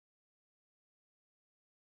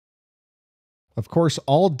Of course,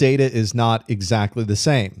 all data is not exactly the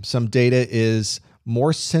same. Some data is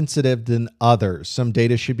more sensitive than others. Some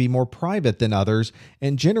data should be more private than others.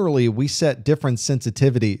 And generally, we set different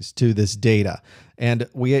sensitivities to this data. And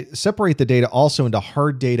we separate the data also into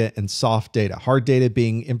hard data and soft data. Hard data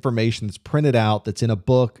being information that's printed out, that's in a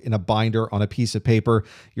book, in a binder, on a piece of paper.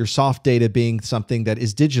 Your soft data being something that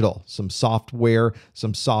is digital, some software,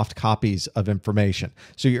 some soft copies of information.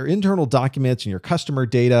 So your internal documents and your customer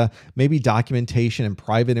data, maybe documentation and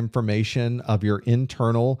private information of your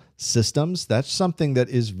internal systems, that's something that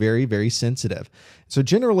is very, very sensitive. So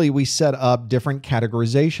generally, we set up different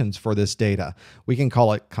categorizations for this data. We can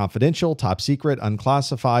call it confidential, top secret,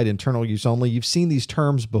 unclassified, internal use only. You've seen these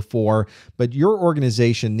terms before, but your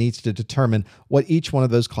organization needs to determine what each one of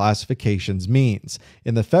those classifications means.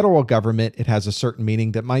 In the federal government, it has a certain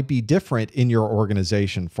meaning that might be different in your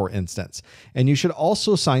organization, for instance. And you should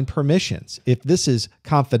also assign permissions. If this is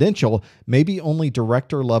confidential, maybe only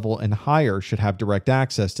director level and higher should have direct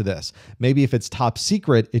access to this. Maybe if it's top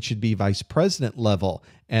secret, it should be vice president level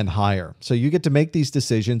and higher. So you get to make these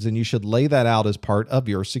decisions, and you should lay that out as part of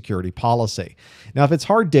your security policy. Now, if it's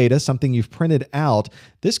hard data, something you've printed out,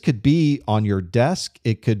 this could be on your desk,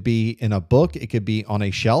 it could be in a book, it could be on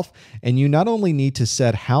a shelf, and you not only need to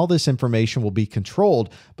set how this information will be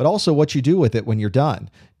controlled, but also what you do with it when you're done.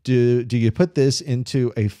 Do you put this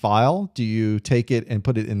into a file? Do you take it and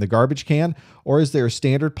put it in the garbage can? Or is there a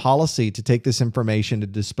standard policy to take this information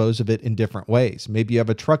and dispose of it in different ways? Maybe you have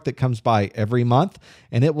a truck that comes by every month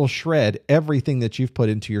and it will shred everything that you've put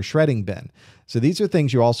into your shredding bin. So these are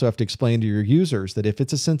things you also have to explain to your users, that if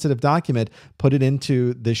it's a sensitive document, put it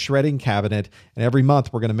into the shredding cabinet, and every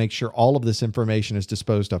month we're going to make sure all of this information is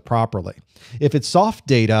disposed of properly. If it's soft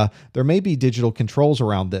data, there may be digital controls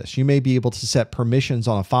around this. You may be able to set permissions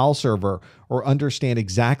on a file server or understand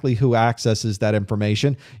exactly who accesses that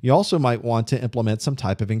information. You also might want to implement some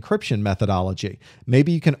type of encryption methodology.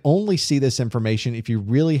 Maybe you can only see this information if you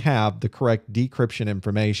really have the correct decryption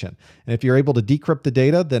information. And if you're able to decrypt the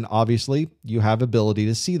data, then obviously you have ability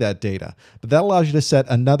to see that data. But that allows you to set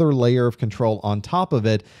another layer of control on top of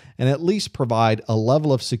it and at least provide a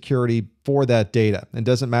level of security for that data. It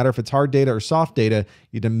doesn't matter if it's hard data or soft data,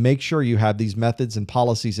 you need to make sure you have these methods and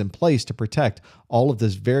policies in place to protect all of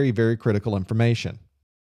this very, very critical information.